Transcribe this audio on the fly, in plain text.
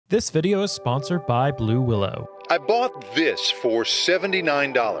This video is sponsored by Blue Willow. I bought this for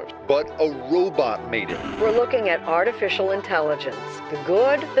 $79, but a robot made it. We're looking at artificial intelligence, the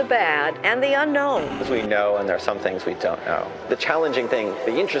good, the bad, and the unknown. As we know, and there are some things we don't know. The challenging thing,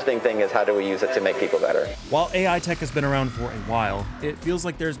 the interesting thing is how do we use it to make people better? While AI tech has been around for a while, it feels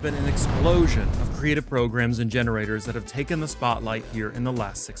like there's been an explosion of creative programs and generators that have taken the spotlight here in the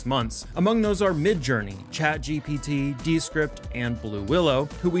last 6 months. Among those are Midjourney, ChatGPT, Descript, and Blue Willow,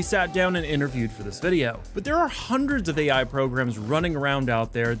 who we sat down and interviewed for this video. But there are hundreds of AI programs running around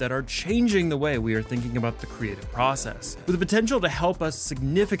out there that are changing the way we are thinking about the creative process, with the potential to help us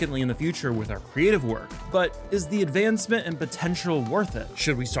significantly in the future with our creative work. But is the advancement and potential worth it?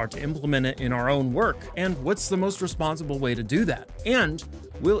 Should we start to implement it in our own work? And what's the most responsible way to do that? And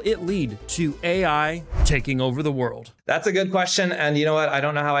will it lead to AI taking over the world? That's a good question. And you know what? I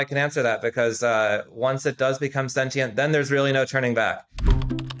don't know how I can answer that because once it does become sentient, then there's really no turning back.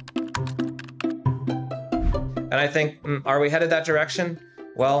 And I think, are we headed that direction?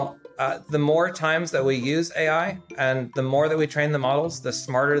 Well, the more times that we use AI and the more that we train the models, the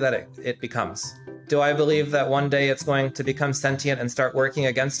smarter that it becomes. Do I believe that one day it's going to become sentient and start working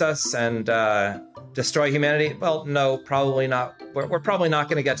against us and destroy humanity? Well, no, probably not. We're probably not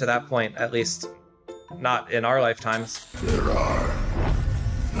going to get to that point, at least not in our lifetimes. There are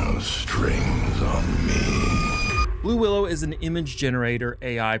no strings on me. Blue Willow is an image generator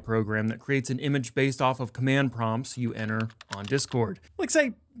AI program that creates an image based off of command prompts you enter on Discord. Like,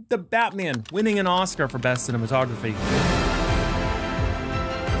 say, the Batman winning an Oscar for best cinematography.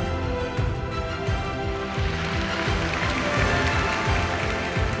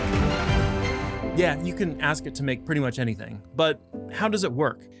 Yeah, you can ask it to make pretty much anything, but how does it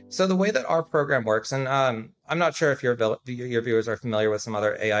work? So the way that our program works, and I'm not sure if your viewers are familiar with some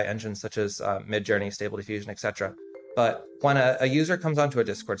other AI engines such as Midjourney, Stable Diffusion, etc. But when a user comes onto a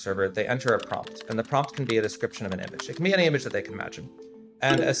Discord server, they enter a prompt, and the prompt can be a description of an image. It can be any image that they can imagine.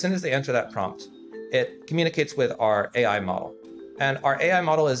 And as soon as they enter that prompt, it communicates with our AI model. And our AI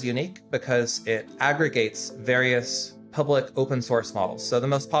model is unique because it aggregates various public open source models. So the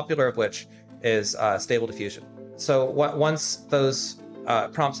most popular of which is Stable Diffusion. So once those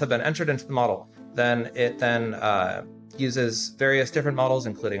prompts have been entered into the model, then it uses various different models,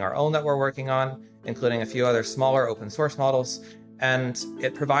 including our own that we're working on, including a few other smaller open source models, and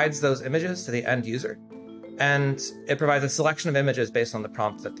it provides those images to the end user. And it provides a selection of images based on the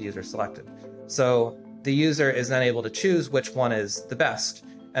prompt that the user selected. So the user is then able to choose which one is the best.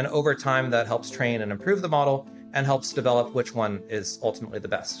 And over time, that helps train and improve the model and helps develop which one is ultimately the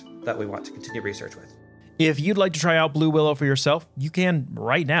best that we want to continue research with. If you'd like to try out Blue Willow for yourself, you can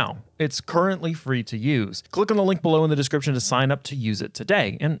right now. It's currently free to use. Click on the link below in the description to sign up to use it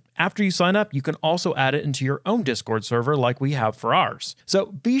today. And after you sign up, you can also add it into your own Discord server like we have for ours. So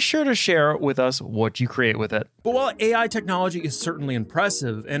be sure to share with us what you create with it. But while AI technology is certainly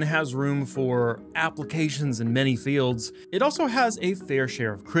impressive and has room for applications in many fields, it also has a fair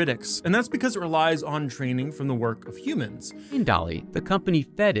share of critics. And that's because it relies on training from the work of humans. In Dolly, the company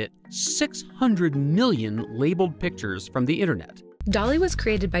fed it 600 million labeled pictures from the internet. Dolly was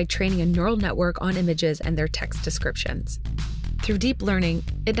created by training a neural network on images and their text descriptions. Through deep learning,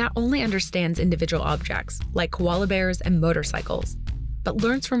 it not only understands individual objects, like koala bears and motorcycles, but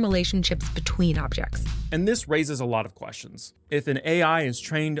learns from relationships between objects. And this raises a lot of questions. If an AI is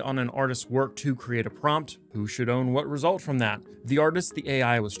trained on an artist's work to create a prompt, who should own what result from that? The artist the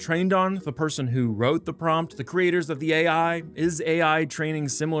AI was trained on, the person who wrote the prompt, the creators of the AI? Is AI training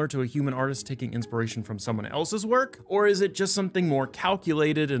similar to a human artist taking inspiration from someone else's work? Or is it just something more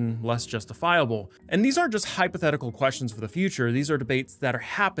calculated and less justifiable? And these aren't just hypothetical questions for the future, these are debates that are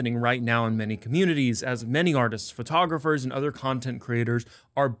happening right now in many communities, as many artists, photographers, and other content creators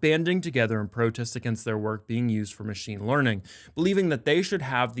are banding together in protest against their work being used for machine learning, believing that they should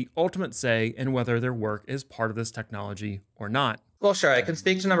have the ultimate say in whether their work is part of this technology or not. Well, sure, I can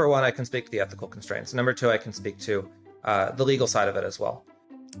speak to number one, I can speak to the ethical constraints. Number two, I can speak to the legal side of it as well.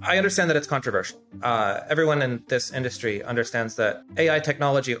 I understand that it's controversial. Everyone in this industry understands that AI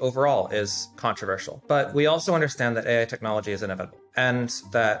technology overall is controversial, but we also understand that AI technology is inevitable and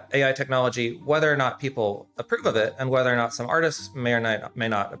that AI technology, whether or not people approve of it and whether or not some artists may or may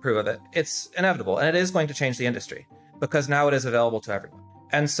not approve of it, it's inevitable and it is going to change the industry because now it is available to everyone.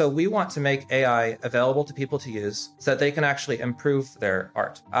 And so we want to make AI available to people to use so that they can actually improve their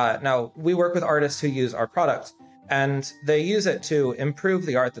art. Now, we work with artists who use our product and they use it to improve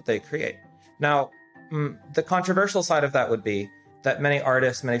the art that they create. Now, the controversial side of that would be that many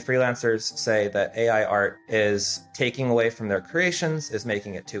artists, many freelancers say that AI art is taking away from their creations, is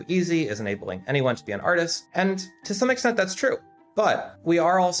making it too easy, is enabling anyone to be an artist. And to some extent, that's true. But we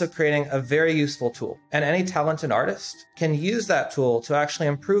are also creating a very useful tool, and any talented artist can use that tool to actually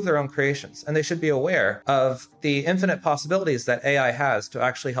improve their own creations. And they should be aware of the infinite possibilities that AI has to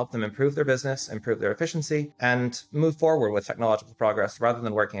actually help them improve their business, improve their efficiency, and move forward with technological progress rather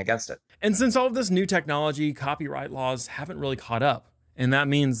than working against it. And since all of this new technology, copyright laws haven't really caught up. And that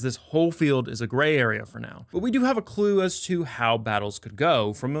means this whole field is a gray area for now. But we do have a clue as to how battles could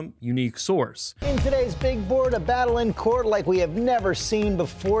go from a unique source. In today's big board, a battle in court like we have never seen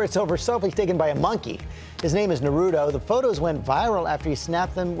before. It's over selfies taken by a monkey. His name is Naruto. The photos went viral after he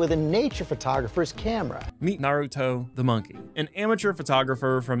snapped them with a nature photographer's camera. Meet Naruto the monkey, an amateur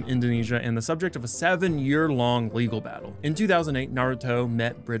photographer from Indonesia and the subject of a 7-year-long legal battle. In 2008, Naruto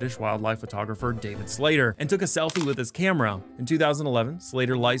met British wildlife photographer David Slater and took a selfie with his camera. In 2011,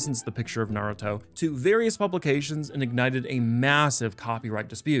 Slater licensed the picture of Naruto to various publications and ignited a massive copyright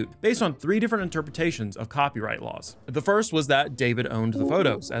dispute based on 3 different interpretations of copyright laws. The first was that David owned the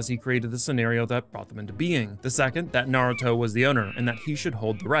photos as he created the scenario that brought them into being. The second, that Naruto was the owner and that he should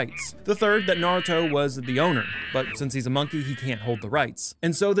hold the rights. The third, that Naruto was the owner, but since he's a monkey, he can't hold the rights.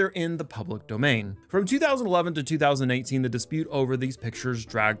 And so they're in the public domain. From 2011 to 2018, the dispute over these pictures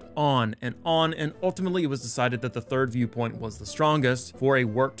dragged on, and ultimately it was decided that the third viewpoint was the strongest. For a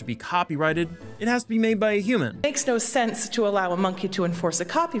work to be copyrighted, it has to be made by a human. It makes no sense to allow a monkey to enforce a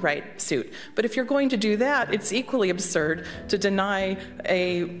copyright suit. But if you're going to do that, it's equally absurd to deny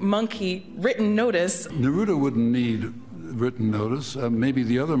a monkey written notice. Naruto wouldn't need written notice. Maybe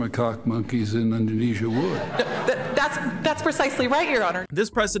the other macaque monkeys in Indonesia would. That's precisely right, Your Honor. This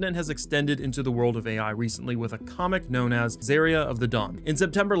precedent has extended into the world of AI recently with a comic known as Zarya of the Dawn. In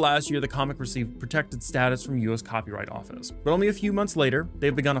September last year, the comic received protected status from US Copyright Office. But only a few months later,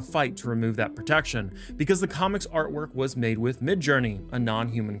 they've begun a fight to remove that protection because the comic's artwork was made with Midjourney, a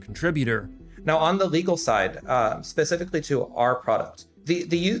non-human contributor. Now, on the legal side, specifically to our product,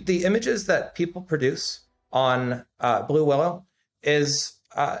 the images that people produce on Blue Willow is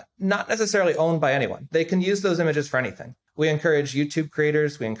not necessarily owned by anyone. They can use those images for anything. We encourage YouTube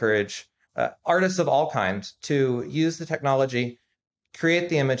creators, we encourage artists of all kinds to use the technology, create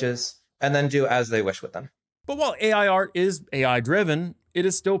the images, and then do as they wish with them. But while AI art is AI-driven, it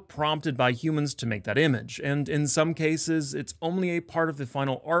is still prompted by humans to make that image, and in some cases, it's only a part of the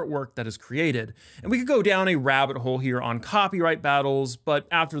final artwork that is created. And we could go down a rabbit hole here on copyright battles, but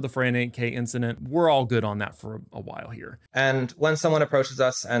after the Fran 8K incident, we're all good on that for a while here. And when someone approaches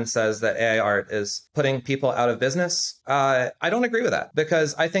us and says that AI art is putting people out of business, I don't agree with that,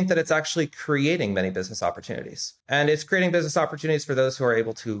 because I think that it's actually creating many business opportunities. And it's creating business opportunities for those who are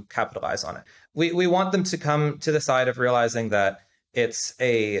able to capitalize on it. We want them to come to the side of realizing that it's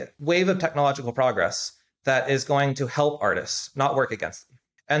a wave of technological progress that is going to help artists, not work against them.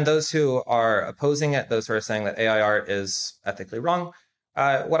 And those who are opposing it, those who are saying that AI art is ethically wrong,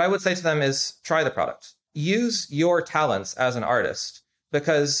 what I would say to them is try the product. Use your talents as an artist,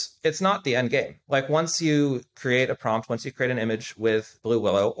 because it's not the end game. Like, once you create a prompt, once you create an image with Blue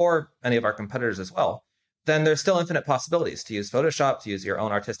Willow or any of our competitors as well, then there's still infinite possibilities to use Photoshop, to use your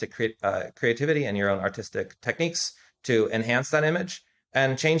own artistic creativity and your own artistic techniques to enhance that image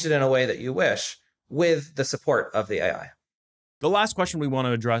and change it in a way that you wish with the support of the AI. The last question we want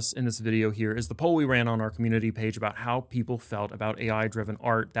to address in this video here is the poll we ran on our community page about how people felt about AI-driven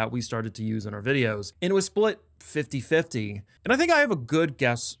art that we started to use in our videos. And it was split 50-50. And I think I have a good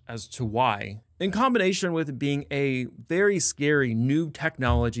guess as to why. In combination with it being a very scary new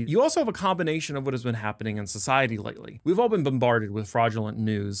technology, you also have a combination of what has been happening in society lately. We've all been bombarded with fraudulent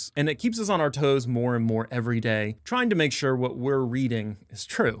news, and it keeps us on our toes more and more every day, trying to make sure what we're reading is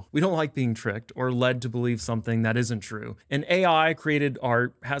true. We don't like being tricked or led to believe something that isn't true. And AI-created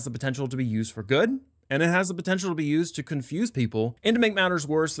art has the potential to be used for good, and it has the potential to be used to confuse people. And to make matters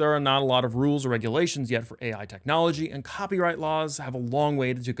worse, there are not a lot of rules or regulations yet for AI technology, and copyright laws have a long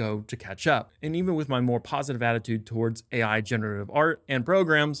way to go to catch up. And even with my more positive attitude towards AI generative art and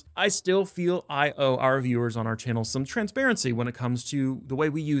programs, I still feel I owe our viewers on our channel some transparency when it comes to the way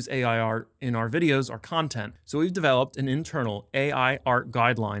we use AI art in our videos, our content. So we've developed an internal AI art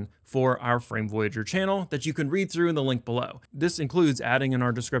guideline for our Frame Voyager channel that you can read through in the link below. This includes adding in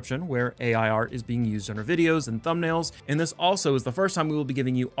our description where AI art is being used in our videos and thumbnails, and this also is the first time we will be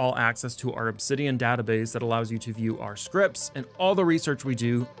giving you all access to our Obsidian database that allows you to view our scripts and all the research we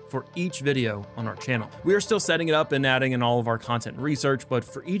do for each video on our channel. We are still setting it up and adding in all of our content and research, but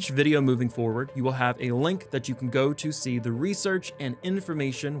for each video moving forward, you will have a link that you can go to see the research and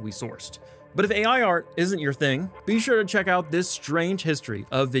information we sourced. But if AI art isn't your thing, be sure to check out this strange history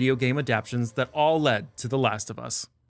of video game adaptations that all led to The Last of Us.